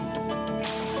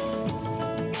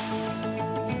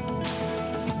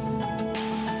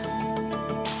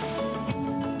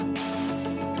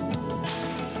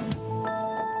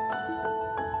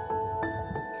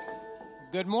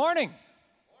Good morning.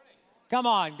 Come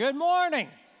on, good morning.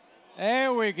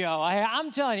 There we go. I'm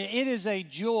telling you, it is a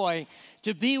joy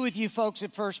to be with you folks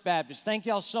at First Baptist. Thank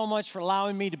y'all so much for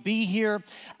allowing me to be here.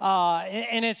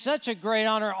 And it's such a great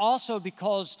honor also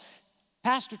because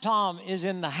Pastor Tom is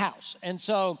in the house. And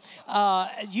so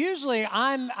usually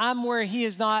I'm where he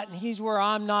is not, and he's where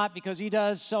I'm not because he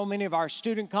does so many of our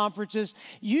student conferences.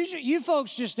 You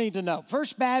folks just need to know,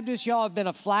 First Baptist, y'all have been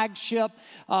a flagship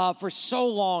for so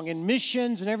long in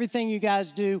missions and everything you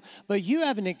guys do, but you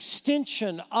have an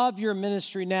extension of your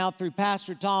ministry now through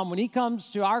Pastor Tom. When he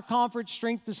comes to our conference,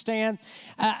 Strength to Stand,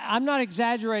 I'm not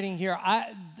exaggerating here.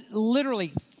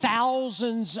 Literally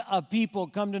thousands of people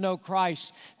come to know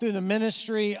Christ through the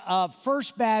ministry of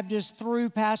First Baptist through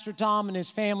Pastor Tom and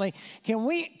his family. Can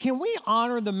we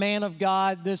honor the man of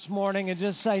God this morning and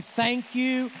just say thank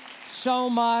you so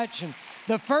much? And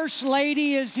the First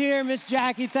Lady is here, Miss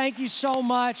Jackie. Thank you so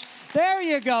much. There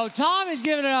you go. Tom is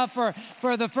giving it up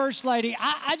for the First Lady.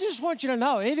 I just want you to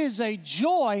know it is a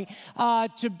joy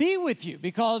to be with you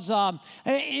because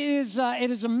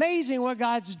it is amazing what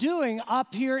God's doing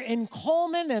up here in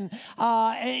Cullman. And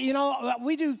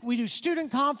we do student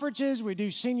conferences, we do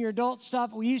senior adult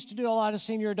stuff. We used to do a lot of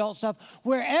senior adult stuff.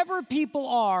 Wherever people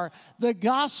are, the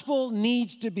gospel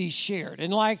needs to be shared.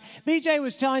 And like BJ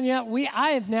was telling you,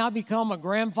 I have now become a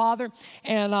grandfather,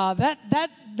 and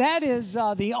that is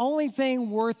the only thing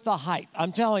worth the hype.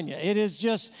 I'm telling you, it is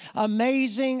just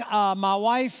amazing. My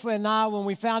wife and I, when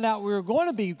we found out we were going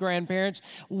to be grandparents,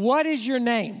 what is your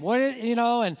name?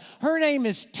 And her name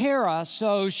is Tara,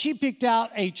 so she picked out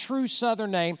a true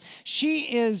Southern name.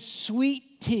 She is Sweet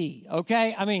T,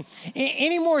 okay? I mean,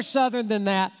 any more Southern than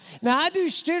that. Now, I do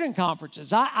student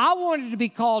conferences. I wanted to be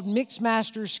called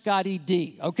Mixmaster Scotty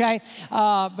D, okay?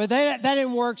 But that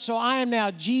didn't work, so I am now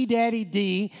G Daddy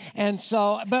D.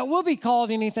 But we'll be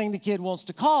called anything the kid wants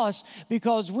to call us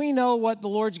because we know what the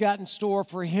Lord's got in store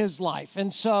for his life.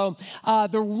 And so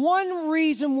the one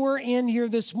reason we're in here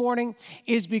this morning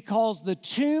is because the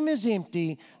tomb is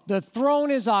empty, the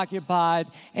throne is occupied,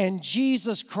 and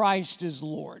Jesus Christ is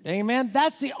Lord. Amen?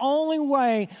 That's the only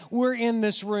way we're in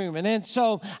this room. And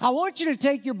so I want you to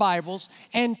take your Bibles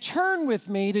and turn with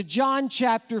me to John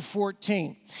chapter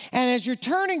 14. And as you're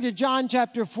turning to John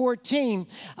chapter 14,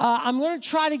 I'm going to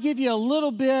try to give you a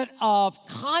little bit of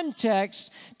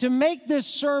context to make this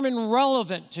sermon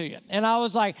relevant to you. And I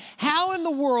was like, how in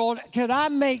the world could I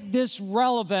make this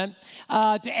relevant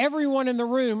to everyone in the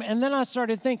room? And then I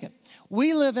started thinking,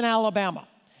 we live in Alabama.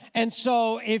 And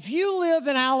so if you live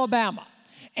in Alabama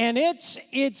and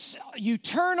you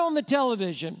turn on the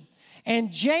television and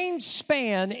James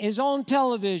Spann is on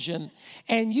television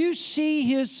and you see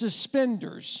his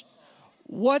suspenders,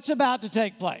 what's about to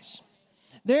take place?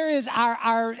 There is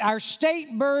our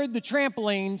state bird, the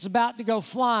trampoline's about to go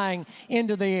flying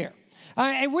into the air.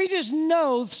 And we just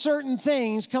know certain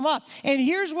things come up. And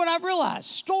here's what I've realized.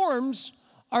 Storms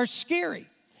are scary.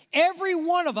 Every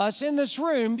one of us in this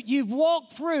room, you've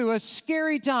walked through a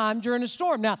scary time during a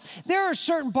storm. Now, there are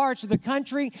certain parts of the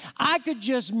country, I could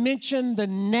just mention the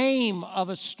name of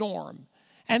a storm,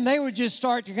 and they would just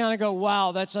start to kind of go,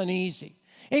 wow, that's uneasy.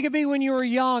 It could be when you were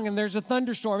young and there's a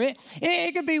thunderstorm.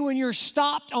 It could be when you're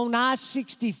stopped on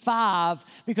I-65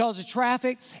 because of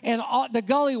traffic and the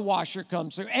gully washer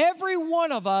comes through. Every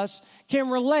one of us can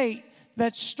relate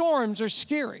that storms are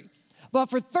scary. But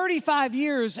for 35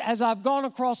 years, as I've gone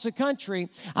across the country,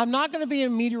 I'm not going to be a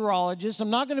meteorologist. I'm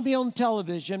not going to be on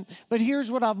television. But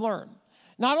here's what I've learned.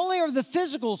 Not only are the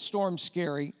physical storms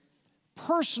scary,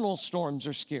 personal storms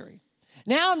are scary.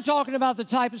 Now I'm talking about the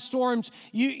type of storms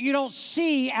you don't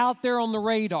see out there on the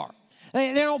radar.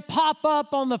 They don't pop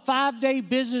up on the 5-day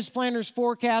business planner's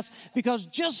forecast because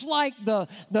just like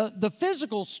the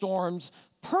physical storms,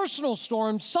 personal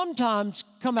storms sometimes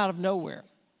come out of nowhere.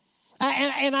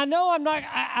 And I know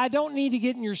I don't need to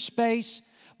get in your space,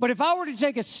 but if I were to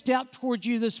take a step towards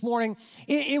you this morning,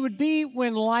 it would be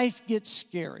when life gets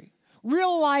scary.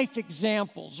 Real life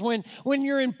examples, when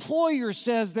your employer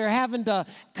says they're having to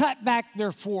cut back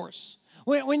their force.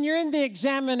 When you're in the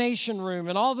examination room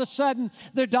and all of a sudden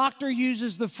the doctor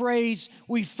uses the phrase,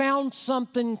 we found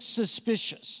something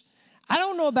suspicious. I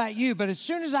don't know about you, but as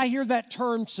soon as I hear that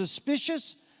term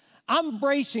suspicious, I'm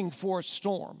bracing for a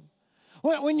storm.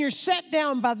 When you're set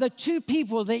down by the two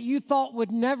people that you thought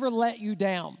would never let you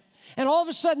down, and all of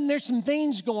a sudden there's some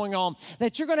things going on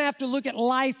that you're going to have to look at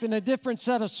life in a different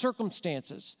set of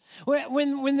circumstances.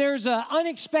 When there's an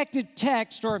unexpected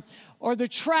text or the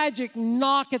tragic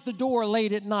knock at the door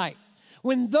late at night.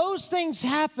 When those things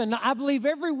happen, I believe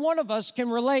every one of us can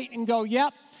relate and go,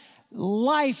 yep,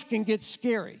 life can get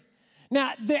scary.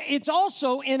 Now, it's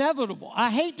also inevitable. I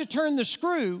hate to turn the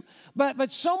screw, but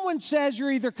someone says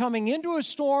you're either coming into a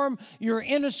storm, you're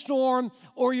in a storm,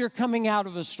 or you're coming out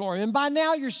of a storm. And by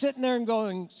now, you're sitting there and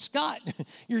going, Scott,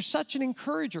 you're such an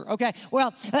encourager. Okay,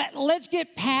 well, let's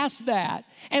get past that.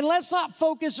 And let's not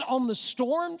focus on the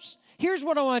storms. Here's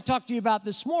what I want to talk to you about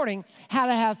this morning, how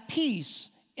to have peace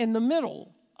in the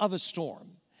middle of a storm.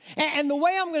 And the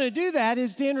way I'm going to do that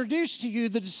is to introduce to you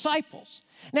the disciples.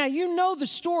 Now, you know the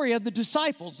story of the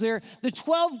disciples. They're the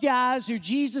 12 guys who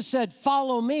Jesus said,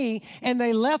 follow me, and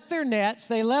they left their nets,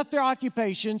 they left their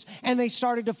occupations, and they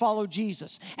started to follow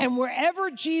Jesus. And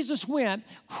wherever Jesus went,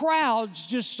 crowds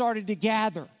just started to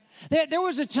gather. There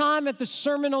was a time at the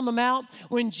Sermon on the Mount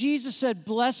when Jesus said,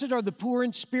 blessed are the poor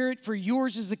in spirit, for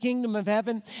yours is the kingdom of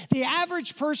heaven. The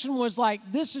average person was like,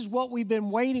 this is what we've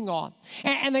been waiting on.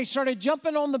 And they started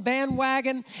jumping on the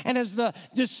bandwagon. And as the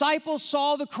disciples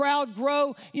saw the crowd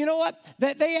grow, you know what?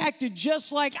 That they acted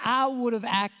just like I would have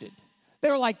acted.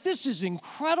 They were like, this is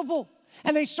incredible.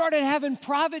 And they started having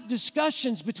private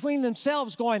discussions between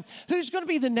themselves going, who's going to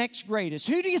be the next greatest?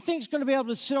 Who do you think is going to be able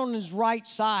to sit on his right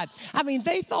side? I mean,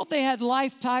 they thought they had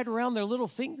life tied around their little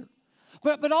finger.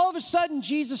 But all of a sudden,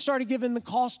 Jesus started giving the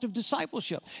cost of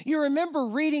discipleship. You remember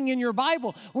reading in your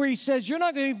Bible where he says, you're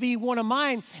not going to be one of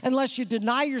mine unless you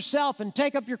deny yourself and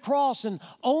take up your cross, and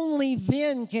only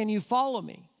then can you follow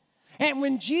me. And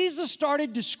when Jesus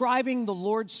started describing the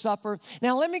Lord's Supper,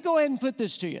 now let me go ahead and put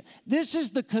this to you. This is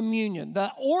the communion,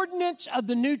 the ordinance of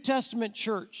the New Testament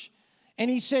church. And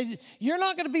he said, you're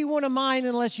not going to be one of mine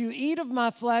unless you eat of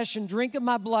my flesh and drink of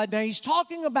my blood. Now, he's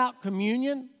talking about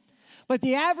communion, but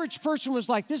the average person was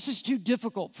like, this is too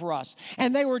difficult for us.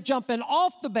 And they were jumping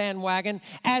off the bandwagon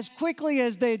as quickly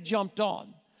as they had jumped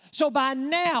on. So by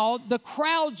now, the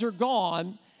crowds are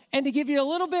gone. And to give you a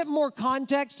little bit more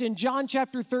context, in John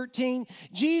chapter 13,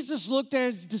 Jesus looked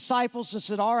at his disciples and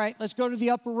said, all right, let's go to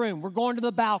the upper room. We're going to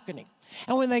the balcony.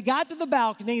 And when they got to the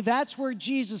balcony, that's where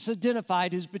Jesus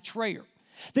identified his betrayer.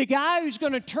 The guy who's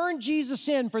going to turn Jesus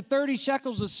in for 30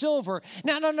 shekels of silver.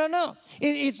 No.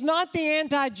 It's not the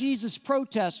anti-Jesus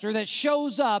protester that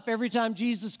shows up every time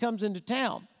Jesus comes into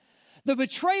town. The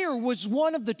betrayer was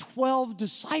one of the 12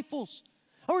 disciples.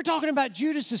 And we're talking about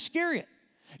Judas Iscariot.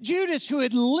 Judas, who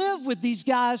had lived with these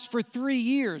guys for 3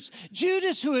 years.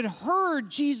 Judas, who had heard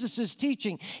Jesus'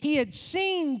 teaching. He had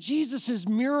seen Jesus'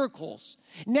 miracles.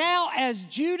 Now, as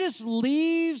Judas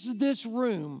leaves this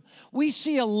room, we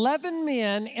see 11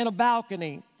 men in a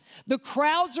balcony. The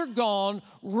crowds are gone.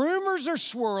 Rumors are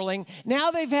swirling.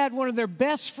 Now they've had one of their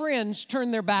best friends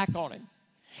turn their back on him.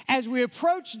 As we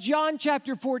approach John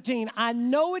chapter 14, I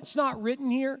know it's not written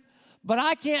here, but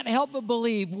I can't help but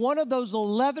believe one of those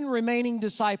 11 remaining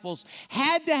disciples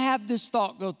had to have this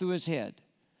thought go through his head.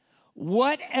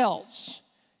 What else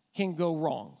can go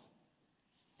wrong?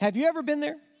 Have you ever been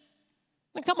there?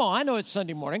 Now, come on, I know it's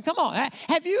Sunday morning. Come on.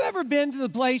 Have you ever been to the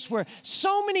place where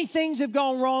so many things have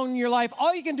gone wrong in your life,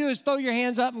 all you can do is throw your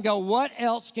hands up and go, what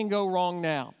else can go wrong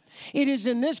now? It is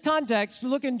in this context,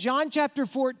 look in John chapter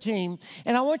 14,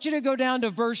 and I want you to go down to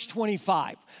verse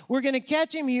 25. We're going to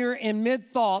catch him here in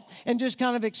mid-thought and just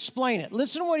kind of explain it.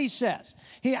 Listen to what he says.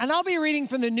 And I'll be reading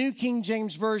from the New King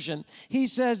James Version. He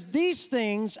says, these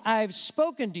things I've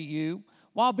spoken to you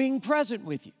while being present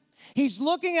with you. He's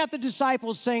looking at the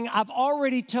disciples saying, I've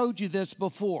already told you this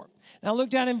before. Now look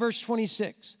down in verse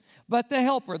 26. But the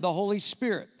Helper, the Holy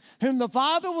Spirit, whom the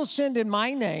Father will send in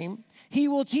my name, he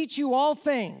will teach you all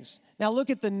things. Now look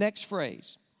at the next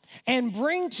phrase. And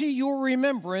bring to your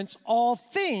remembrance all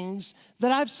things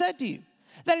that I've said to you.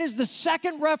 That is the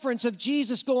second reference of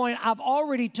Jesus going, I've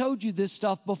already told you this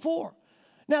stuff before.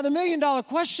 Now, the million-dollar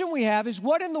question we have is,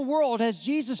 what in the world has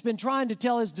Jesus been trying to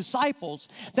tell his disciples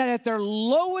that at their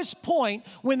lowest point,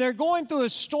 when they're going through a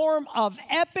storm of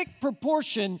epic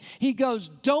proportion, he goes,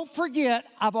 don't forget,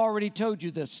 I've already told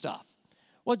you this stuff.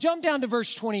 Well, jump down to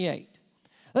verse 28.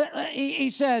 He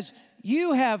says,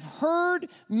 you have heard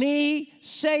me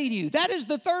say to you. That is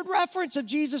the third reference of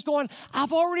Jesus going,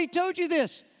 I've already told you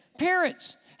this.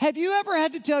 Parents, have you ever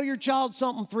had to tell your child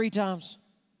something 3 times?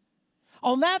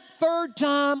 On that third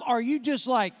time, are you just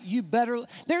like, you better,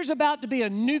 there's about to be a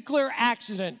nuclear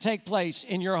accident take place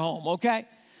in your home, okay?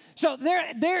 So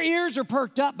their ears are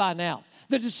perked up by now.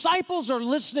 The disciples are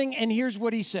listening, and here's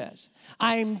what he says.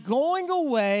 I am going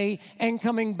away and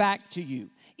coming back to you.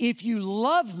 If you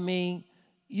love me,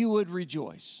 you would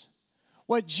rejoice.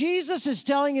 What Jesus is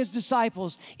telling his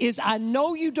disciples is, I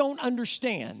know you don't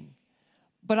understand,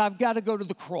 but I've got to go to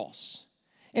the cross.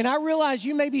 And I realize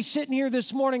you may be sitting here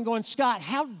this morning going, Scott,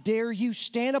 how dare you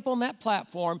stand up on that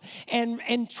platform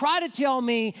and try to tell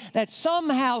me that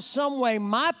somehow, some way,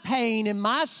 my pain and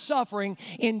my suffering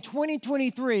in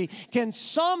 2023 can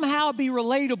somehow be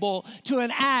relatable to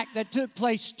an act that took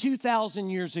place 2,000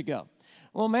 years ago.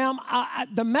 Well, ma'am,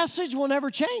 the message will never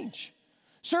change.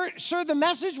 Sir, the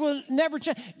message will never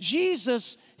change.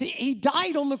 Jesus, he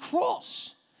died on the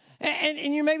cross. And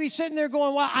you may be sitting there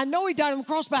going, well, I know he died on the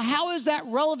cross, but how is that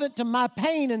relevant to my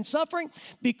pain and suffering?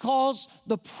 Because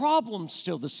the problem's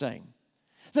still the same.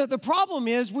 The problem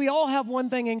is we all have one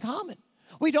thing in common.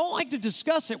 We don't like to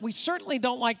discuss it. We certainly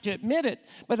don't like to admit it.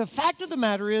 But the fact of the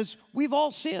matter is we've all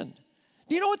sinned.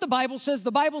 Do you know what the Bible says?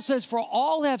 The Bible says, for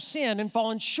all have sinned and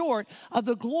fallen short of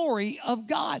the glory of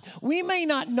God. We may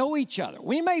not know each other.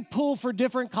 We may pull for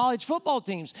different college football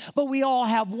teams, but we all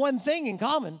have one thing in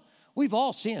common. We've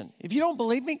all sinned. If you don't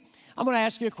believe me, I'm going to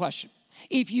ask you a question.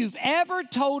 If you've ever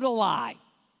told a lie,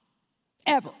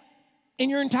 ever, in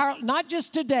your entire, not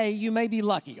just today, you may be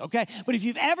lucky, okay? But if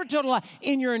you've ever told a lie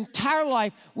in your entire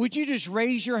life, would you just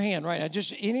raise your hand right now?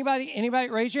 Just anybody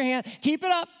raise your hand. Keep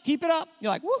it up, keep it up.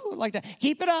 You're like, woohoo, like that.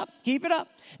 Keep it up, keep it up.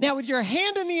 Now, with your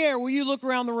hand in the air, will you look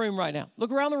around the room right now?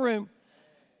 Look around the room.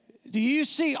 Do you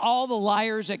see all the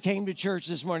liars that came to church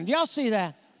this morning? Do y'all see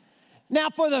that? Now,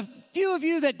 for the few of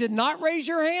you that did not raise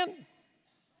your hand,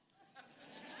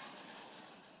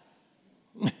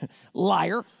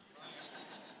 liar.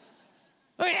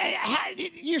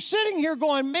 You're sitting here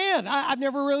going, man, I've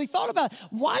never really thought about it.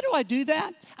 Why do I do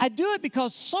that? I do it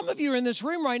because some of you are in this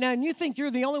room right now and you think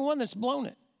you're the only one that's blown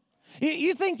it.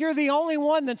 You think you're the only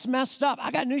one that's messed up.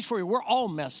 I got news for you. We're all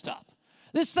messed up.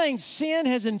 This thing, sin,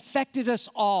 has infected us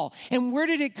all. And where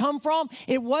did it come from?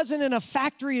 It wasn't in a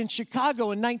factory in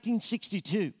Chicago in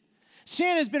 1962.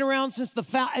 Sin has been around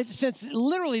since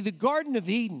literally the Garden of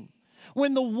Eden.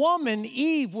 When the woman,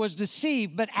 Eve, was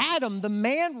deceived, but Adam, the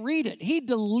man, read it, he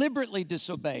deliberately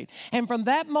disobeyed. And from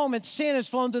that moment, sin has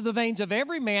flown through the veins of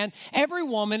every man, every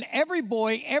woman, every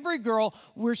boy, every girl.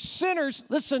 We're sinners,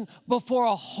 listen, before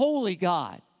a holy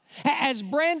God. As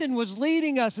Brandon was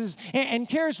leading us and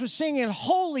Karis was singing,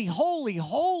 holy, holy,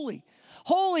 holy.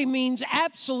 Holy means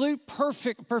absolute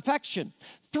perfection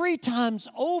 3 times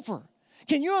over.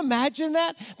 Can you imagine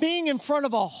that? Being in front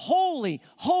of a holy,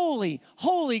 holy,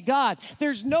 holy God.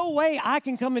 There's no way I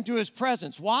can come into his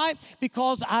presence. Why?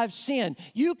 Because I've sinned.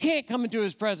 You can't come into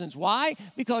his presence. Why?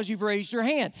 Because you've raised your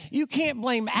hand. You can't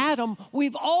blame Adam.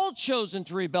 We've all chosen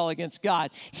to rebel against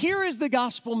God. Here is the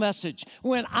gospel message.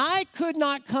 When I could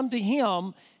not come to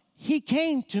him, he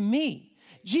came to me.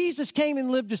 Jesus came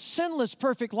and lived a sinless,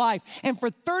 perfect life. And for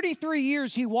 33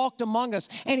 years, he walked among us.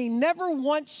 And he never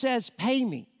once says, pay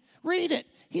me. Read it.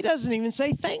 He doesn't even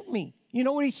say, thank me. You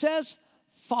know what he says?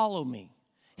 Follow me.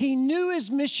 He knew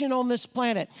his mission on this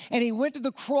planet, and he went to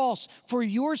the cross for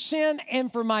your sin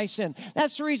and for my sin.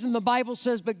 That's the reason the Bible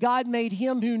says, but God made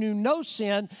him who knew no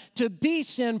sin to be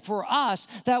sin for us,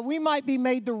 that we might be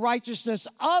made the righteousness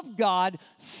of God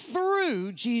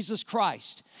through Jesus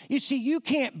Christ. You see, you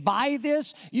can't buy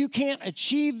this. You can't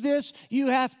achieve this. You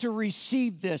have to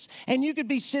receive this. And you could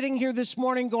be sitting here this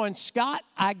morning going, Scott,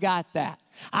 I got that.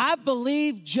 I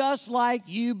believe just like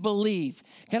you believe.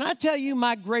 Can I tell you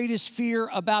my greatest fear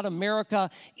about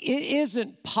America? It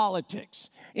isn't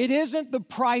politics. It isn't the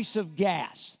price of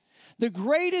gas. The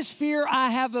greatest fear I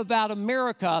have about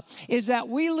America is that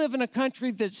we live in a country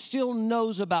that still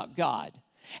knows about God.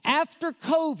 After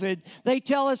COVID, they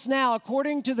tell us now,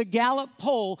 according to the Gallup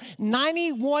poll,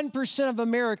 91% of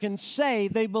Americans say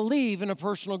they believe in a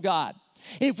personal God.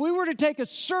 If we were to take a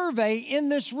survey in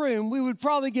this room, we would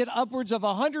probably get upwards of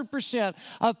 100%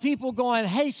 of people going,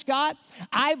 hey, Scott,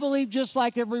 I believe just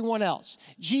like everyone else.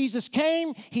 Jesus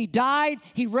came, he died,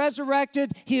 he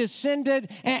resurrected, he ascended,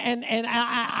 and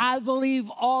I believe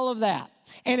all of that.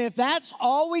 And if that's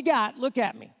all we got, look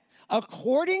at me.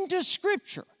 According to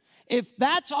Scripture, if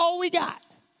that's all we got,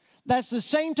 that's the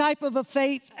same type of a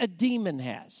faith a demon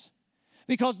has.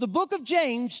 Because the book of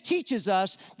James teaches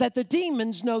us that the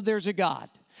demons know there's a God.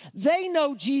 They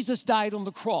know Jesus died on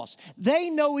the cross. They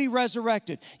know he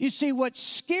resurrected. You see, what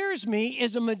scares me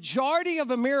is a majority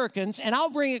of Americans, and I'll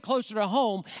bring it closer to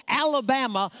home,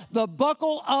 Alabama, the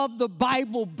buckle of the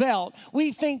Bible Belt.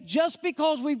 We think just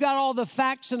because we've got all the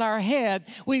facts in our head,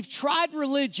 we've tried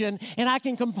religion, and I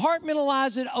can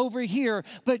compartmentalize it over here,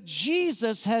 but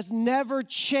Jesus has never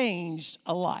changed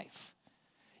a life.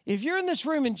 If you're in this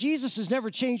room and Jesus has never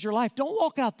changed your life, don't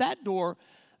walk out that door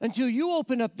until you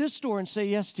open up this door and say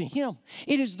yes to him.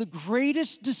 It is the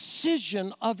greatest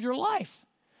decision of your life.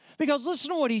 Because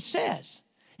listen to what he says.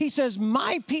 He says,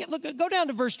 my people, look, go down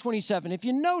to verse 27. If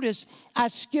you notice, I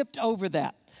skipped over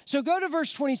that. So go to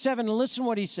verse 27 and listen to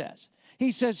what he says.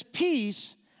 He says,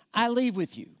 peace I leave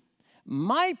with you.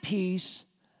 My peace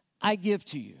I give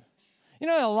to you. You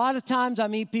know, a lot of times I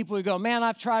meet people who go, man,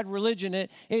 I've tried religion.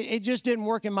 It just didn't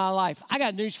work in my life. I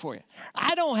got news for you.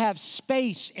 I don't have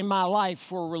space in my life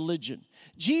for religion.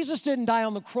 Jesus didn't die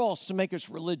on the cross to make us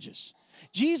religious.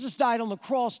 Jesus died on the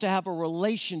cross to have a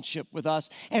relationship with us.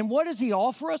 And what does he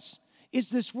offer us?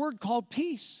 Is this word called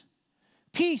peace.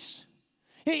 Peace.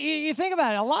 You think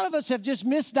about it. A lot of us have just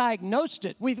misdiagnosed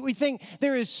it. We think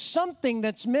there is something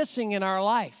that's missing in our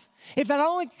life. If I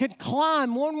only could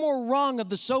climb one more rung of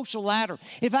the social ladder,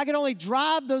 if I could only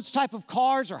drive those type of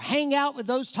cars or hang out with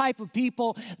those type of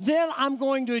people, then I'm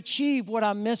going to achieve what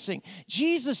I'm missing.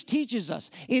 Jesus teaches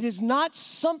us it is not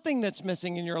something that's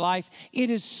missing in your life. It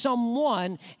is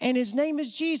someone, and his name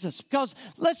is Jesus. Because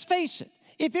let's face it,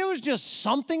 if it was just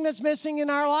something that's missing in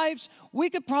our lives,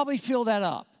 we could probably fill that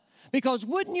up. Because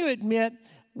wouldn't you admit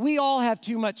we all have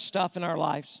too much stuff in our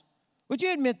lives? Would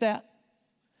you admit that?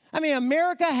 I mean,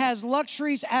 America has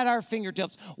luxuries at our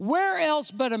fingertips. Where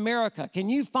else but America can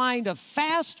you find a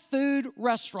fast food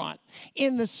restaurant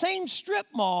in the same strip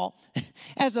mall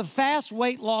as a fast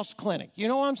weight loss clinic? You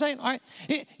know what I'm saying? All right.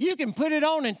 You can put it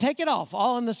on and take it off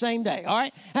all in the same day. All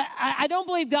right. I don't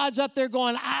believe God's up there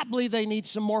going, I believe they need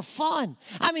some more fun.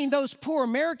 I mean, those poor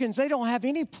Americans, they don't have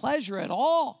any pleasure at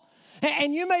all.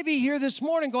 And you may be here this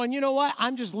morning going, you know what?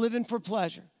 I'm just living for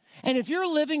pleasure. And if you're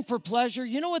living for pleasure,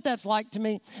 you know what that's like to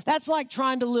me? That's like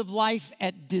trying to live life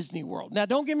at Disney World. Now,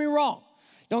 don't get me wrong.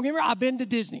 Don't get me wrong. I've been to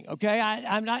Disney, okay?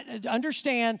 I'm not,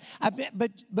 understand.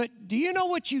 But do you know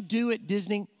what you do at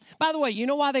Disney? By the way, you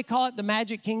know why they call it the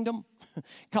Magic Kingdom?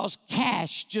 Because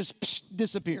cash just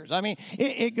disappears. I mean,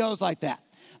 it goes like that.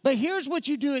 But here's what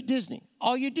you do at Disney.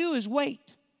 All you do is wait.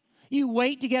 You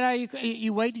wait to get out.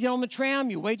 You wait to get on the tram.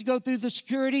 You wait to go through the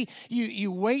security.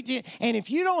 You wait to, and if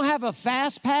you don't have a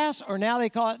fast pass, or now they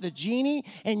call it the genie,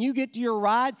 and you get to your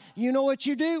ride, you know what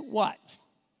you do? What?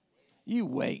 You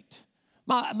wait.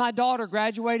 My daughter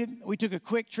graduated. We took a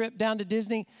quick trip down to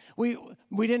Disney. We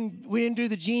didn't do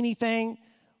the genie thing.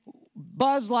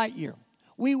 Buzz Lightyear.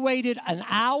 We waited an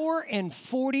hour and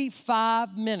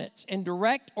 45 minutes in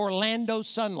direct Orlando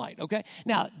sunlight, okay?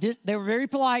 Now, they were very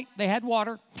polite. They had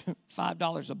water,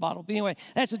 $5 a bottle. But anyway,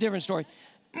 that's a different story.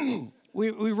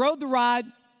 we rode the ride.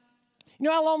 You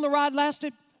know how long the ride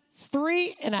lasted?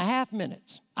 3.5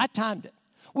 minutes. I timed it.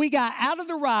 We got out of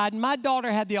the ride, and my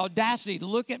daughter had the audacity to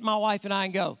look at my wife and I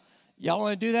and go, y'all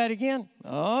want to do that again?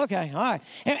 Okay, all right.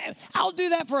 And I'll do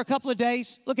that for a couple of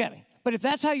days. Look at me. But if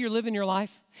that's how you're living your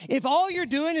life, if all you're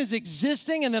doing is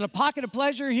existing and then a pocket of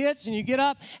pleasure hits and you get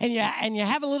up and you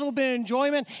have a little bit of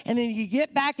enjoyment and then you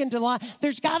get back into life,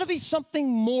 there's got to be something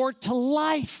more to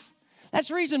life. That's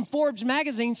the reason Forbes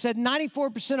magazine said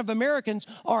 94% of Americans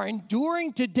are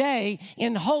enduring today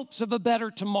in hopes of a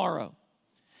better tomorrow.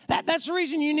 That's the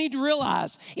reason you need to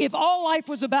realize if all life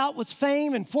was about was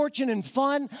fame and fortune and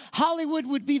fun, Hollywood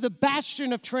would be the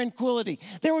bastion of tranquility.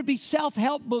 There would be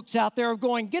self-help books out there of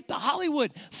going, get to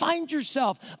Hollywood, find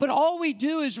yourself. But all we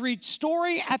do is read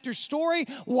story after story,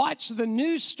 watch the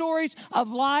news stories of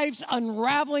lives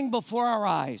unraveling before our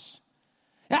eyes.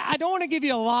 I don't want to give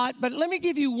you a lot, but let me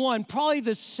give you one. Probably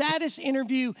the saddest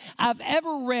interview I've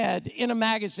ever read in a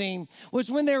magazine was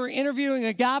when they were interviewing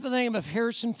a guy by the name of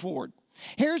Harrison Ford.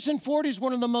 Harrison Ford is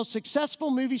one of the most successful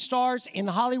movie stars in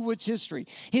Hollywood's history.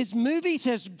 His movies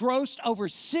has grossed over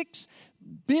 $6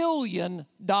 billion.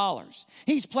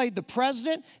 He's played the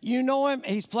president. You know him.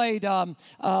 He's played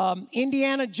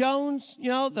Indiana Jones, you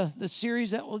know, the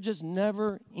series that will just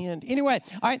never end. Anyway,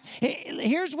 all right,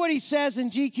 here's what he says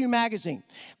in GQ magazine.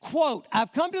 Quote,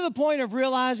 I've come to the point of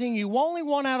realizing you only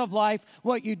want out of life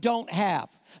what you don't have.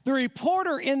 The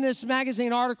reporter in this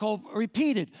magazine article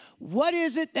repeated, what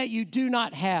is it that you do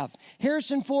not have?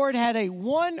 Harrison Ford had a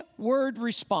one-word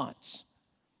response,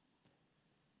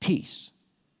 peace.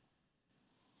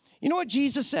 You know what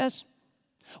Jesus says?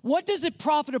 What does it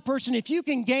profit a person if you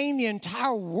can gain the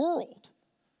entire world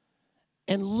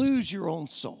and lose your own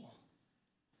soul?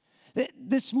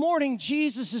 This morning,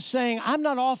 Jesus is saying, I'm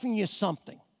not offering you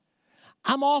something.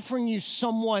 I'm offering you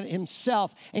someone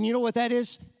himself. And you know what that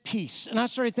is? Peace. And I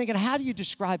started thinking, how do you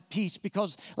describe peace?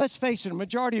 Because let's face it, a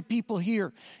majority of people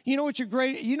here, you know what your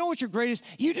greatest?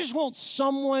 You just want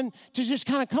someone to just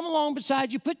kind of come along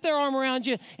beside you, put their arm around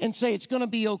you, and say, it's going to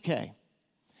be okay.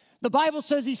 The Bible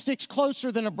says he sticks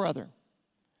closer than a brother.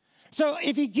 So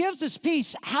if he gives us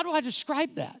peace, how do I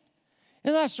describe that?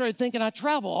 And then I started thinking, I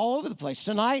travel all over the place.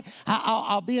 Tonight,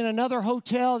 I'll be in another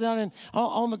hotel down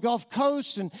on the Gulf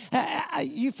Coast. And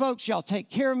you folks, y'all take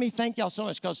care of me. Thank y'all so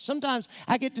much. Because sometimes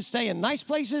I get to stay in nice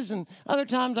places. And other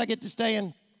times I get to stay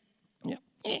in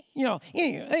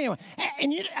Anyway.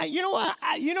 And you know what?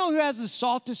 You know who has the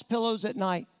softest pillows at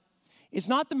night? It's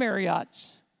not the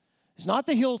Marriotts. It's not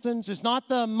the Hiltons. It's not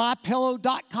the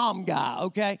MyPillow.com guy,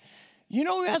 okay? You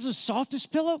know who has the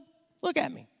softest pillow? Look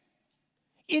at me.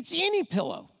 It's any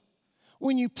pillow.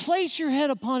 When you place your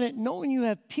head upon it, knowing you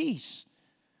have peace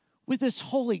with this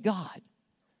holy God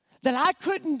that I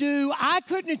couldn't do, I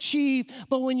couldn't achieve,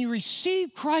 but when you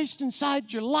receive Christ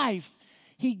inside your life,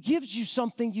 He gives you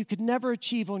something you could never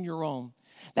achieve on your own.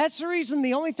 That's the reason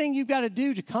the only thing you've got to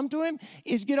do to come to Him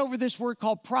is get over this word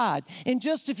called pride. In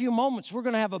just a few moments, we're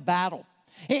going to have a battle.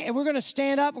 And we're going to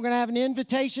stand up. We're going to have an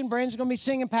invitation. Brandon's going to be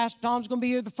singing. Pastor Tom's going to be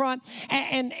here at the front.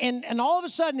 And all of a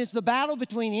sudden, it's the battle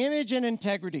between image and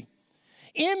integrity.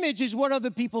 Image is what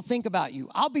other people think about you.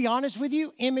 I'll be honest with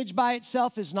you, image by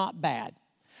itself is not bad.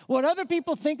 What other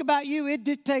people think about you, it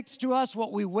dictates to us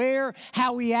what we wear,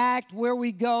 how we act, where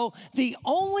we go. The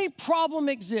only problem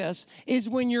exists is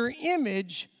when your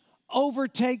image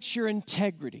overtakes your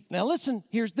integrity. Now listen,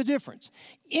 here's the difference.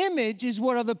 Image is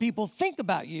what other people think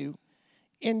about you.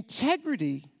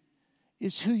 Integrity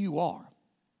is who you are.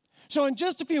 So in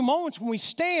just a few moments when we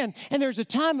stand and there's a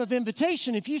time of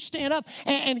invitation, if you stand up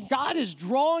and God is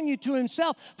drawing you to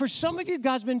Himself, for some of you,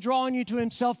 God's been drawing you to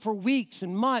Himself for weeks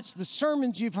and months, the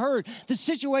sermons you've heard, the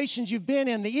situations you've been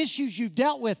in, the issues you've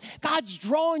dealt with, God's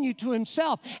drawing you to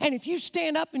Himself. And if you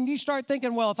stand up and you start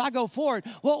thinking, well, if I go forward,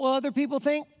 what will other people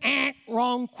think?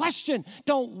 Wrong question.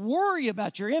 Don't worry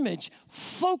about your image.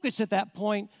 Focus at that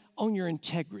point on your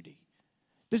integrity.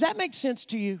 Does that make sense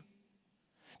to you?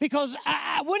 Because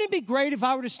wouldn't it be great if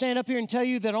I were to stand up here and tell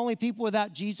you that only people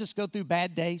without Jesus go through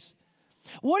bad days?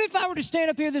 What if I were to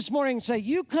stand up here this morning and say,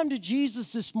 you come to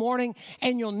Jesus this morning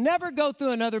and you'll never go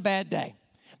through another bad day?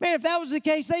 Man, if that was the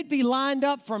case, they'd be lined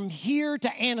up from here to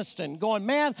Anniston going,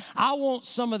 man, I want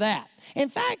some of that. In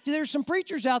fact, there's some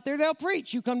preachers out there, they'll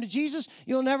preach. You come to Jesus,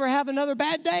 you'll never have another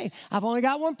bad day. I've only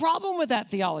got one problem with that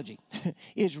theology.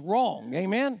 It's wrong,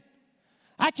 amen?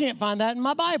 I can't find that in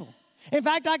my Bible. In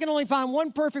fact, I can only find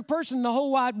one perfect person in the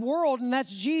whole wide world, and that's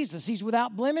Jesus. He's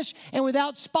without blemish and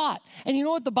without spot. And you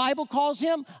know what the Bible calls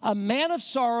Him? A man of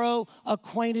sorrow,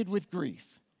 acquainted with grief.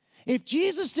 If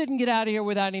Jesus didn't get out of here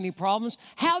without any problems,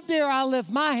 how dare I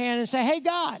lift my hand and say, hey,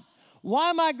 God,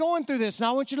 why am I going through this? And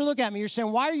I want you to look at me. You're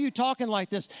saying, why are you talking like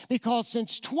this? Because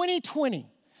since 2020,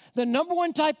 the number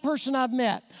one type person I've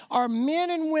met are men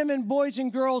and women, boys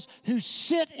and girls who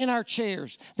sit in our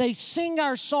chairs. They sing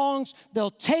our songs.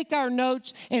 They'll take our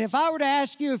notes. And if I were to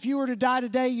ask you if you were to die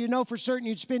today, you know for certain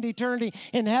you'd spend eternity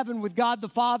in heaven with God the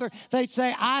Father. They'd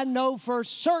say, I know for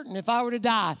certain if I were to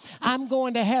die, I'm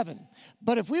going to heaven.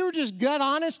 But if we were just gut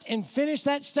honest and finish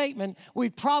that statement,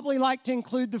 we'd probably like to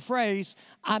include the phrase,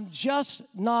 I'm just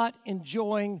not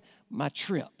enjoying my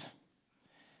trip.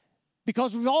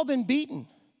 Because we've all been beaten.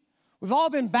 We've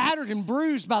all been battered and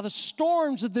bruised by the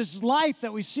storms of this life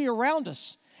that we see around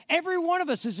us. Every one of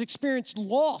us has experienced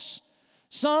loss.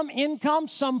 Some income,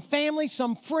 some family,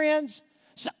 some friends.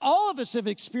 So all of us have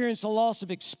experienced a loss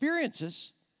of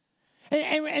experiences.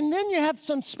 And then you have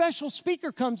some special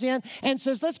speaker comes in and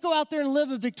says, let's go out there and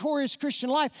live a victorious Christian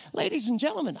life. Ladies and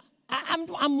gentlemen,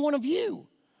 I'm one of you.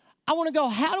 I want to go,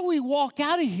 how do we walk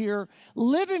out of here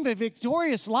living a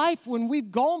victorious life when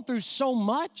we've gone through so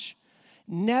much?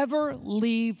 Never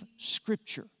leave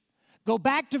Scripture. Go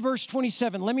back to verse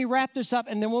 27. Let me wrap this up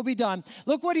and then we'll be done.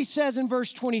 Look what he says in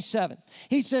verse 27.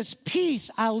 He says, peace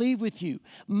I leave with you.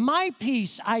 My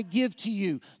peace I give to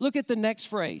you. Look at the next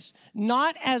phrase.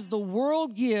 Not as the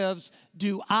world gives,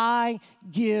 do I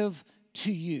give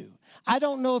to you. I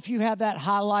don't know if you have that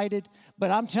highlighted,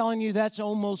 but I'm telling you that's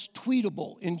almost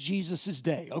tweetable in Jesus'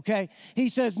 day, okay? He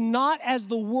says, not as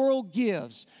the world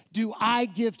gives, do I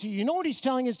give to you. You know what he's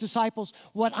telling his disciples?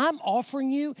 What I'm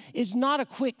offering you is not a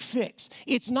quick fix.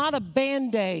 It's not a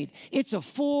Band-Aid. It's a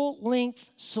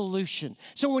full-length solution.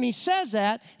 So when he says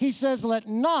that, he says, let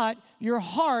not your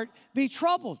heart be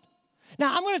troubled.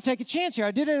 Now, I'm going to take a chance here.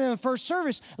 I did it in the first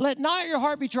service. Let not your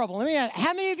heart be troubled. Let me ask,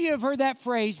 how many of you have heard that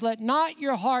phrase, let not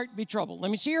your heart be troubled?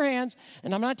 Let me see your hands,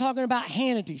 and I'm not talking about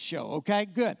Hannity's show, okay?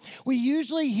 Good. We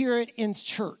usually hear it in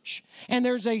church, and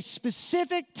there's a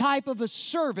specific type of a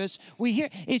service we hear.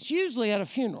 It's usually at a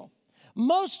funeral.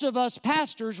 Most of us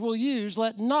pastors will use,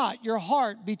 let not your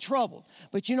heart be troubled.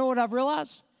 But you know what I've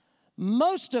realized?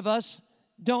 Most of us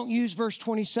don't use verse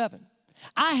 27.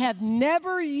 I have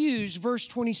never used verse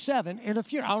 27 in a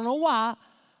funeral. I don't know why,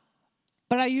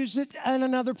 but I used it in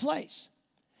another place.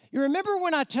 You remember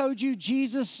when I told you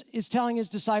Jesus is telling his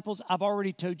disciples, I've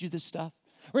already told you this stuff?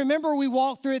 Remember we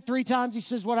walked through it 3 times. He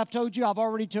says, what I've told you, I've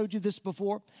already told you this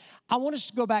before. I want us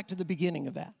to go back to the beginning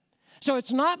of that. So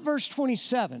it's not verse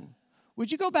 27,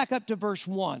 Would you go back up to verse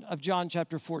 1 of John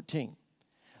chapter 14?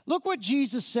 Look what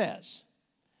Jesus says.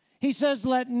 He says,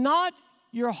 let not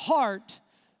your heart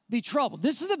be troubled.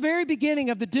 This is the very beginning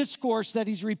of the discourse that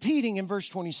he's repeating in verse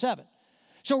 27.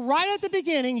 So right at the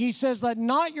beginning, he says, let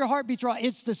not your heart be troubled.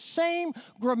 It's the same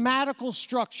grammatical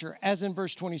structure as in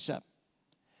verse 27.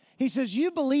 He says,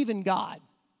 you believe in God.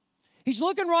 He's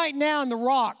looking right now in the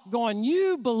rock going,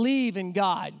 you believe in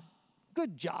God.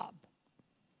 Good job.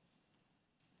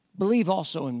 Believe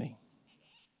also in me.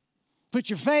 Put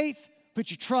your faith,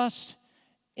 put your trust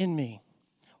in me.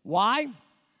 Why?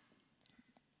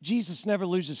 Jesus never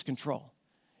loses control.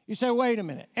 You say, wait a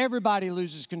minute, everybody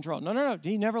loses control. No,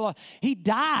 he never lost. He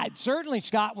died. Certainly,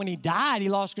 Scott, when he died, he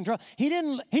lost control. He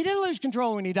didn't lose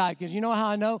control when he died, because you know how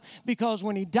I know? Because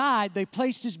when he died, they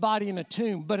placed his body in a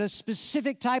tomb, but a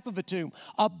specific type of a tomb,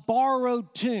 a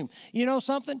borrowed tomb. You know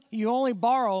something? You only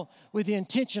borrow with the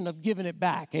intention of giving it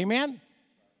back. Amen?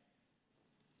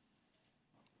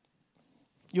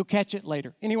 You'll catch it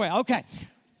later. Anyway, okay.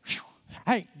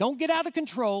 Hey, don't get out of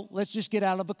control. Let's just get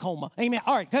out of a coma. Amen.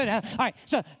 All right, good. All right,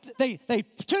 so they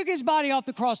took his body off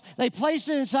the cross. They placed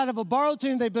it inside of a borrowed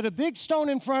tomb. They put a big stone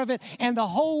in front of it, and the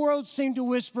whole world seemed to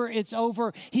whisper, it's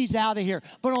over. He's out of here.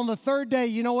 But on the third day,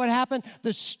 you know what happened?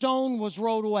 The stone was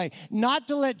rolled away, not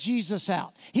to let Jesus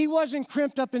out. He wasn't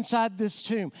crimped up inside this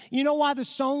tomb. You know why the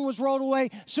stone was rolled away?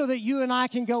 So that you and I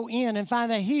can go in and find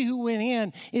that he who went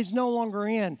in is no longer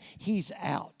in. He's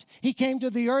out. He came to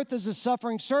the earth as a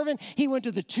suffering servant. He went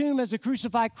to the tomb as a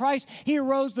crucified Christ. He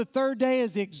arose the third day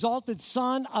as the exalted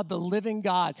Son of the living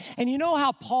God. And you know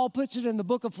how Paul puts it in the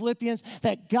book of Philippians?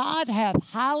 That God hath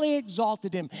highly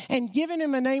exalted him and given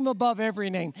him a name above every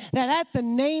name. That at the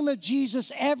name of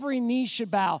Jesus, every knee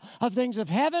should bow, of things of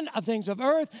heaven, of things of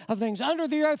earth, of things under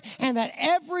the earth, and that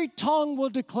every tongue will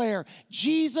declare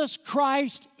Jesus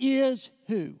Christ is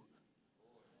who?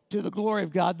 To the glory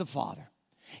of God the Father.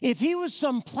 If he was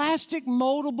some plastic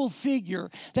moldable figure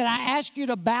that I ask you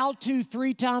to bow to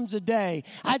 3 times a day,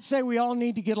 I'd say we all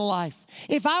need to get a life.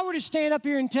 If I were to stand up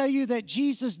here and tell you that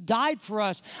Jesus died for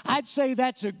us, I'd say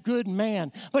that's a good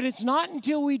man. But it's not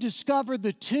until we discover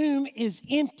the tomb is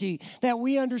empty that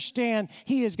we understand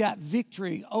he has got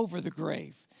victory over the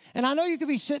grave. And I know you could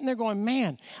be sitting there going,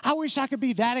 man, I wish I could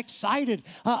be that excited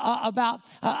about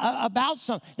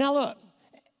something. Now look,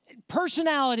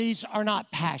 personalities are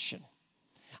not passion.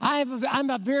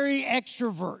 I'm a very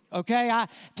extrovert, okay?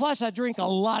 Plus, I drink a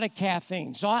lot of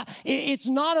caffeine. So it's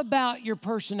not about your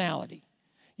personality.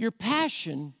 Your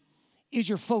passion is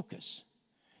your focus.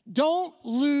 Don't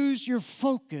lose your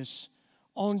focus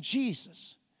on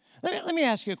Jesus. Let me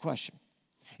ask you a question.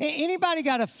 Anybody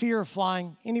got a fear of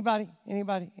flying? Anybody?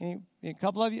 A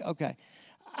couple of you? Okay.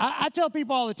 I tell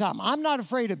people all the time, I'm not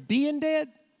afraid of being dead.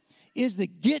 Is the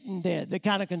getting dead that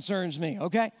kind of concerns me,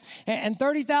 okay? And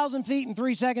 30,000 feet in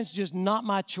 3 seconds, just not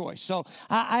my choice. So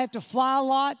I have to fly a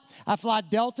lot. I fly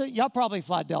Delta. Y'all probably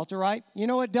fly Delta, right? You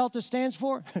know what Delta stands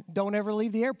for? Don't ever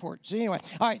leave the airport. So anyway,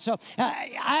 all right, so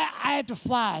I have to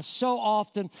fly so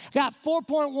often. Got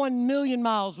 4.1 million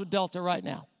miles with Delta right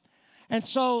now. And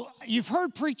so you've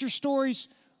heard preacher stories,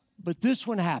 but this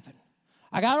one happened.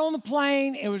 I got on the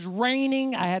plane. It was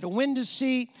raining. I had a window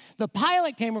seat. The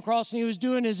pilot came across, and he was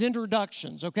doing his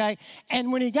introductions, okay?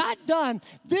 And when he got done,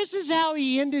 this is how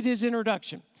he ended his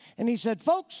introduction. And he said,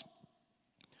 folks,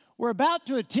 we're about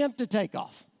to attempt to take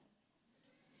off.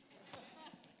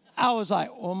 I was like,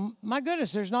 well, my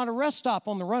goodness, there's not a rest stop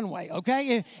on the runway,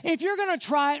 okay? If you're going to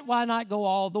try it, why not go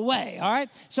all the way, all right?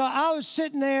 So I was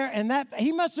sitting there, and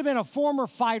he must have been a former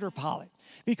fighter pilot,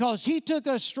 because he took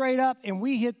us straight up and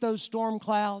we hit those storm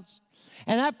clouds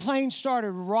and that plane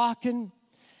started rocking.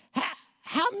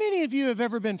 How many of you have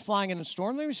ever been flying in a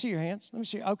storm? Let me see your hands. Let me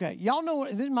see. Okay. Y'all know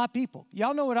this is my people.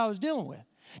 Y'all know what I was dealing with.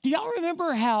 Do y'all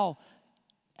remember how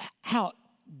I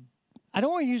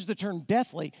don't want to use the term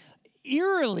deathly,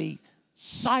 eerily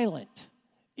silent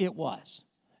it was.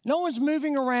 No one's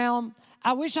moving around.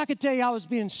 I wish I could tell you I was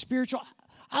being spiritual.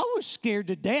 I was scared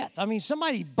to death. I mean,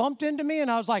 somebody bumped into me,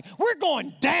 and I was like, we're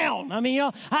going down. I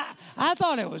mean, I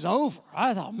thought it was over.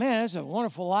 I thought, man, it's a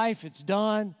wonderful life. It's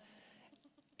done.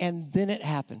 And then it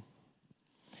happened.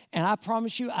 And I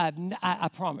promise you, I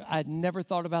promise, I'd never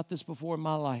thought about this before in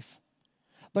my life.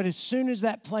 But as soon as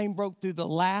that plane broke through the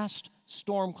last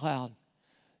storm cloud,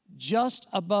 just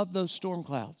above those storm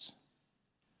clouds,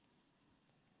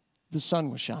 the sun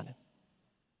was shining.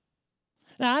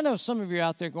 Now, I know some of you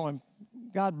out there going,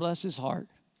 God bless his heart.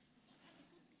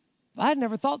 But I'd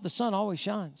never thought the sun always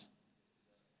shines.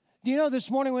 Do you know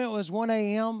this morning when it was 1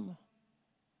 a.m.,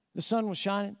 the sun was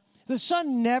shining? The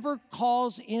sun never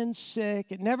calls in sick.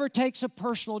 It never takes a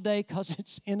personal day because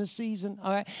it's in a season.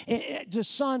 All right? The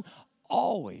sun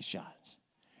always shines.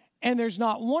 And there's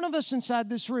not one of us inside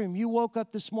this room, you woke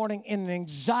up this morning in an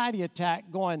anxiety attack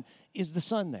going, is the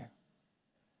sun there?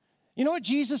 You know what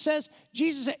Jesus says?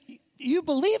 Jesus said, you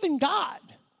believe in God.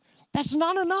 That's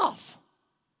not enough.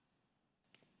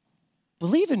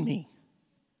 Believe in me.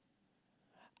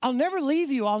 I'll never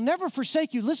leave you. I'll never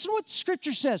forsake you. Listen to what the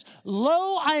scripture says.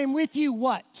 Lo, I am with you,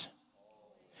 what?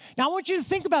 Now, I want you to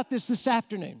think about this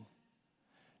afternoon.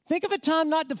 Think of a time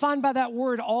not defined by that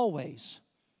word always.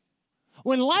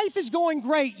 When life is going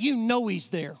great, you know he's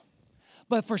there.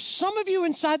 But for some of you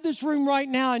inside this room right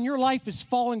now and your life is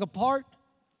falling apart,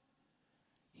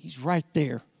 he's right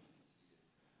there.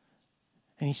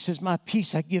 And he says, my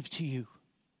peace I give to you.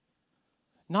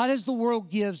 Not as the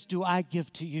world gives do I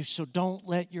give to you, so don't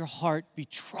let your heart be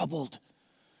troubled.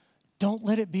 Don't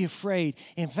let it be afraid.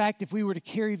 In fact, if we were to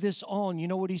carry this on, you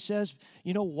know what he says?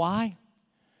 You know why?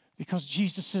 Because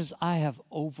Jesus says, I have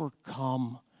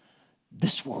overcome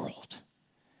this world.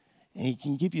 And he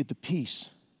can give you the peace.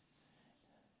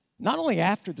 Not only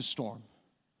after the storm,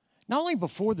 not only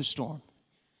before the storm,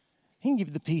 he can give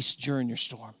you the peace during your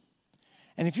storm.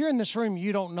 And if you're in this room,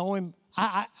 you don't know him,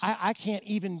 I can't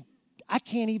even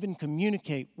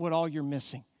communicate what all you're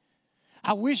missing.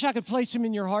 I wish I could place him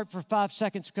in your heart for 5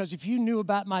 seconds, because if you knew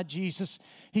about my Jesus,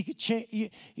 he could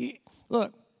change.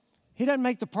 Look, he doesn't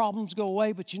make the problems go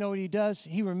away, but you know what he does?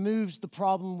 He removes the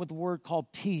problem with a word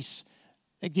called peace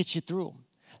that gets you through them.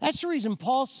 That's the reason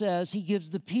Paul says he gives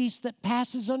the peace that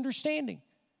passes understanding.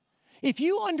 If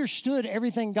you understood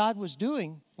everything God was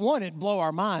doing, one, it'd blow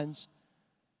our minds.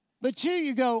 But two,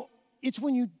 you go, it's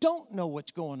when you don't know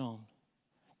what's going on.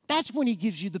 That's when he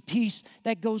gives you the peace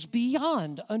that goes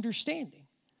beyond understanding.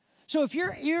 So if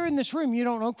you're here in this room, you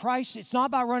don't know Christ, it's not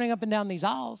about running up and down these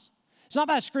aisles. It's not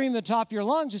about screaming at the top of your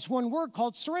lungs. It's one word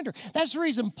called surrender. That's the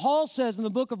reason Paul says in the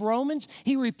book of Romans,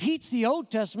 he repeats the Old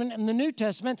Testament and the New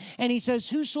Testament, and he says,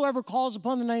 whosoever calls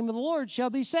upon the name of the Lord shall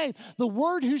be saved. The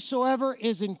word whosoever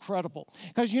is incredible.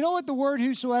 Because you know what the word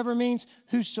whosoever means?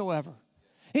 Whosoever.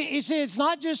 It's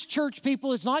not just church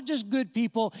people. It's not just good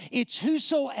people. It's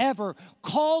whosoever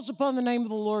calls upon the name of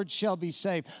the Lord shall be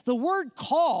saved. The word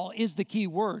call is the key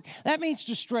word. That means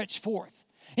to stretch forth.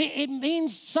 It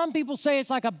means, some people say it's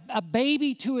like a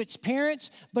baby to its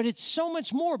parents, but it's so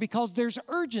much more because there's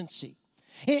urgency.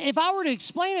 If I were to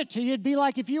explain it to you, it'd be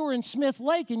like if you were in Smith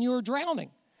Lake and you were drowning.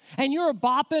 And you were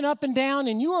bopping up and down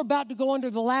and you were about to go under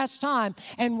the last time.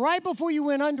 And right before you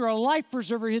went under, a life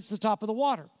preserver hits the top of the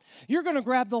water. You're going to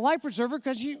grab the life preserver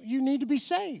because you need to be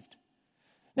saved.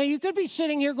 Now, you could be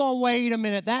sitting here going, wait a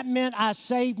minute, that meant I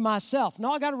saved myself.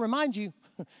 No, I got to remind you,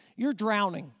 you're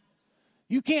drowning.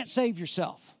 You can't save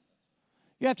yourself.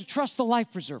 You have to trust the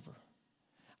life preserver.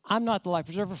 I'm not the life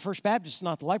preserver. First Baptist is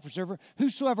not the life preserver.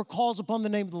 Whosoever calls upon the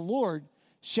name of the Lord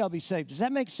shall be saved. Does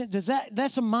that make sense?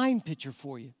 That's a mind picture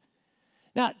for you.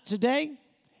 Now, today,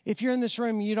 if you're in this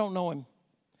room and you don't know him,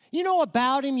 you know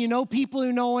about him, you know people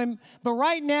who know him, but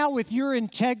right now with your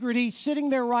integrity, sitting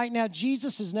there right now,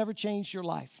 Jesus has never changed your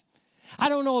life. I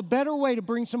don't know a better way to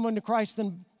bring someone to Christ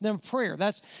than prayer.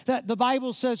 That the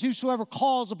Bible says, whosoever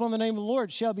calls upon the name of the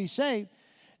Lord shall be saved.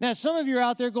 Now, some of you are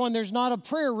out there going, there's not a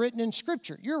prayer written in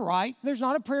Scripture. You're right. There's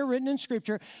not a prayer written in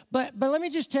Scripture. But let me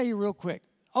just tell you real quick.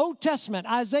 Old Testament,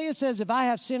 Isaiah says, if I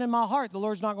have sin in my heart, the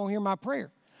Lord's not going to hear my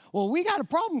prayer. Well, we got a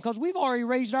problem because we've already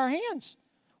raised our hands.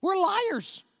 We're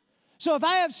liars. So if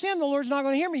I have sin, the Lord's not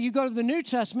going to hear me. You go to the New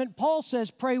Testament, Paul says,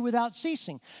 pray without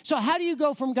ceasing. So how do you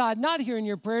go from God not hearing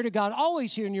your prayer to God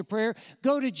always hearing your prayer?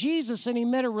 Go to Jesus, and he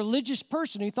met a religious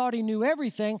person who thought he knew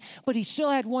everything, but he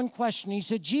still had one question. He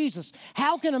said, Jesus,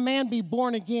 how can a man be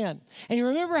born again? And you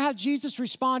remember how Jesus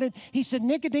responded? He said,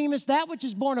 Nicodemus, that which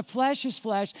is born of flesh is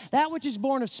flesh. That which is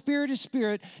born of spirit is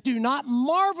spirit. Do not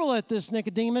marvel at this,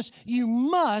 Nicodemus. You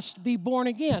must be born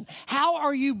again. How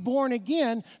are you born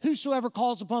again? Whosoever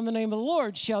calls upon the name of the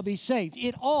Lord shall be saved.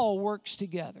 It all works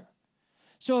together.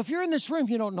 So if you're in this room,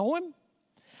 you don't know him,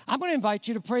 I'm going to invite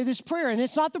you to pray this prayer. And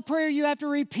it's not the prayer you have to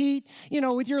repeat,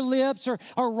 with your lips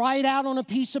or write out on a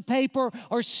piece of paper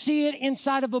or see it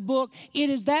inside of a book. It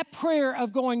is that prayer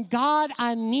of going, God,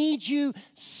 I need you.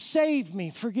 Save me.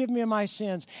 Forgive me of my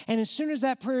sins. And as soon as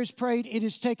that prayer is prayed, it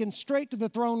is taken straight to the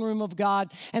throne room of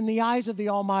God and the eyes of the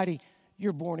Almighty.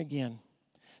 You're born again.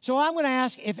 So I'm going to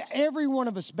ask if every one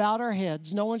of us bowed our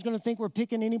heads. No one's going to think we're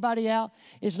picking anybody out.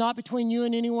 It's not between you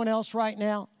and anyone else right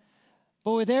now.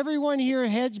 But with everyone here,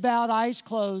 heads bowed, eyes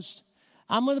closed,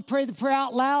 I'm going to pray the prayer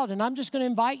out loud, and I'm just going to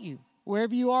invite you,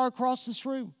 wherever you are across this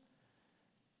room.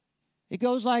 It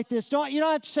goes like this. You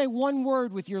don't have to say one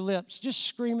word with your lips. Just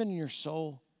scream it in your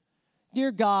soul.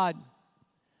 Dear God,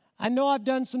 I know I've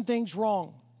done some things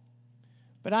wrong,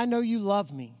 but I know you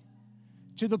love me.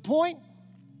 To the point,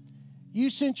 you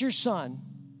sent your son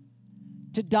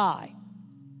to die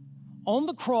on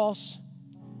the cross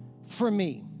for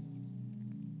me.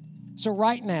 So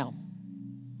right now,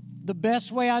 the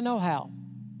best way I know how,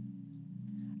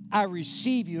 I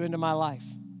receive you into my life.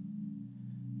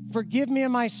 Forgive me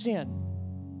of my sin.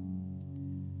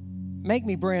 Make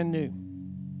me brand new.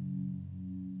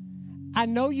 I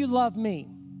know you love me.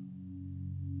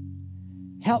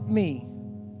 Help me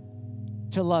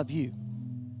to love you.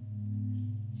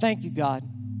 Thank you, God.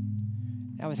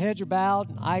 Now, with heads are bowed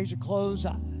and eyes are closed,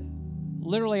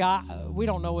 we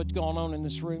don't know what's going on in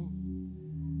this room.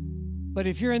 But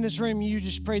if you're in this room and you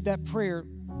just prayed that prayer,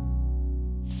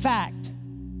 fact,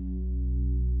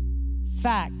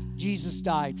 Jesus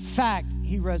died. Fact,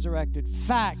 he resurrected.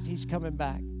 Fact, he's coming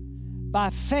back. By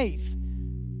faith,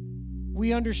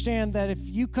 we understand that if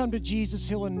you come to Jesus,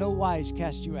 he'll in no wise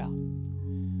cast you out.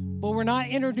 But we're not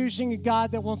introducing a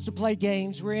God that wants to play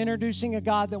games. We're introducing a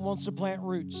God that wants to plant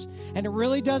roots. And it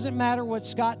really doesn't matter what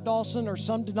Scott Dawson or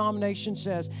some denomination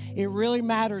says. It really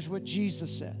matters what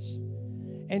Jesus says.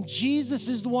 And Jesus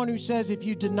is the one who says, if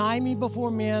you deny me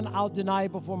before men, I'll deny you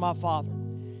before my Father.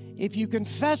 If you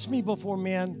confess me before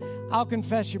men, I'll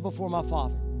confess you before my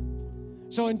Father.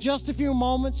 So in just a few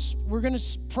moments, we're going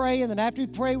to pray, and then after we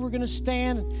pray, we're going to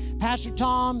stand. And Pastor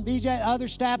Tom, BJ, other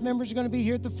staff members are going to be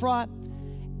here at the front.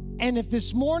 And if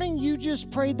this morning you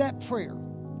just prayed that prayer,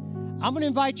 I'm going to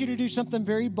invite you to do something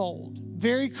very bold,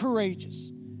 very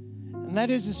courageous. And that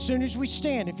is, as soon as we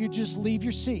stand, if you just leave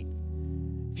your seat.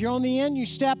 If you're on the end, you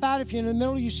step out. If you're in the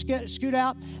middle, you scoot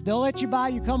out. They'll let you by.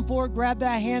 You come forward, grab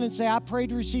that hand and say, I prayed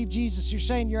to receive Jesus. You're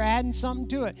saying you're adding something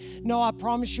to it. No, I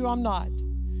promise you I'm not.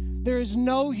 There is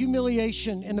no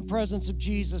humiliation in the presence of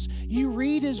Jesus. You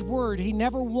read his word. He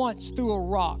never once threw a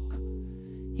rock.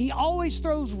 He always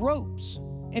throws ropes,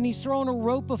 and he's throwing a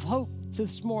rope of hope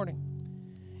this morning.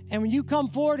 And when you come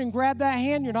forward and grab that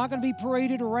hand, you're not going to be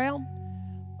paraded around.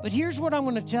 But here's what I'm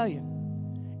going to tell you.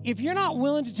 If you're not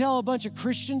willing to tell a bunch of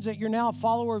Christians that you're now a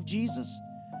follower of Jesus,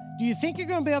 do you think you're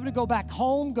going to be able to go back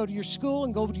home, go to your school,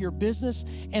 and go to your business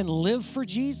and live for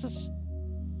Jesus?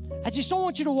 I just don't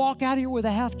want you to walk out here with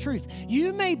a half-truth.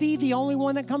 You may be the only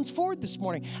one that comes forward this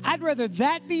morning. I'd rather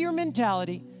that be your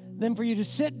mentality than for you to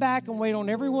sit back and wait on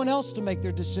everyone else to make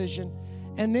their decision,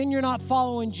 and then you're not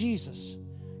following Jesus.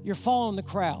 You're following the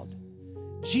crowd.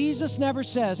 Jesus never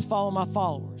says, follow my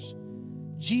followers.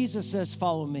 Jesus says,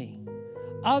 follow me.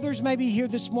 Others may be here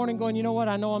this morning going, you know what,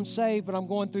 I know I'm saved, but I'm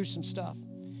going through some stuff.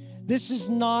 This is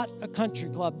not a country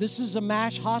club. This is a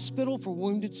MASH hospital for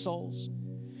wounded souls.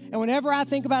 And whenever I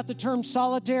think about the term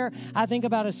solitaire, I think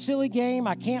about a silly game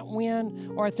I can't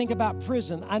win, or I think about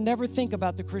prison. I never think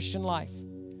about the Christian life.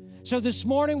 So this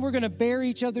morning, we're going to bear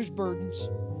each other's burdens.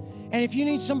 And if you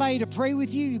need somebody to pray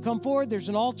with you, you come forward. There's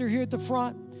an altar here at the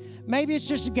front. Maybe it's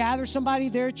just to gather somebody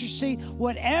there at your seat.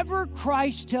 Whatever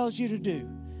Christ tells you to do,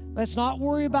 let's not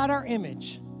worry about our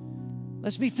image.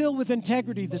 Let's be filled with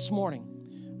integrity this morning.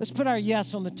 Let's put our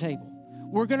yes on the table.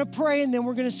 We're going to pray, and then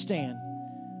we're going to stand.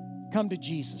 Come to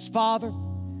Jesus. Father,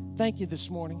 thank you this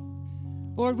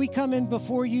morning. Lord, we come in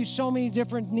before you, so many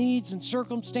different needs and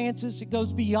circumstances. It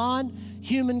goes beyond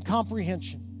human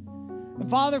comprehension. And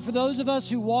Father, for those of us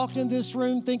who walked in this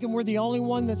room thinking we're the only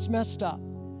one that's messed up,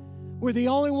 we're the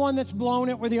only one that's blown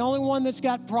it, we're the only one that's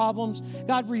got problems,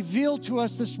 God, reveal to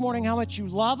us this morning how much you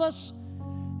love us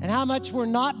and how much we're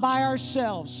not by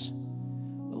ourselves.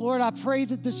 Lord, I pray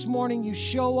that this morning you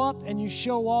show up and you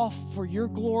show off for your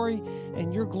glory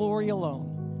and your glory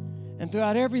alone. And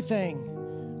throughout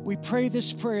everything, we pray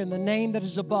this prayer in the name that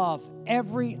is above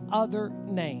every other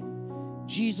name,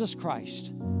 Jesus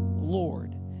Christ,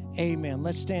 Lord. Amen.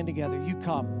 Let's stand together. You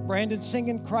come. Brandon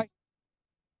singing Christ.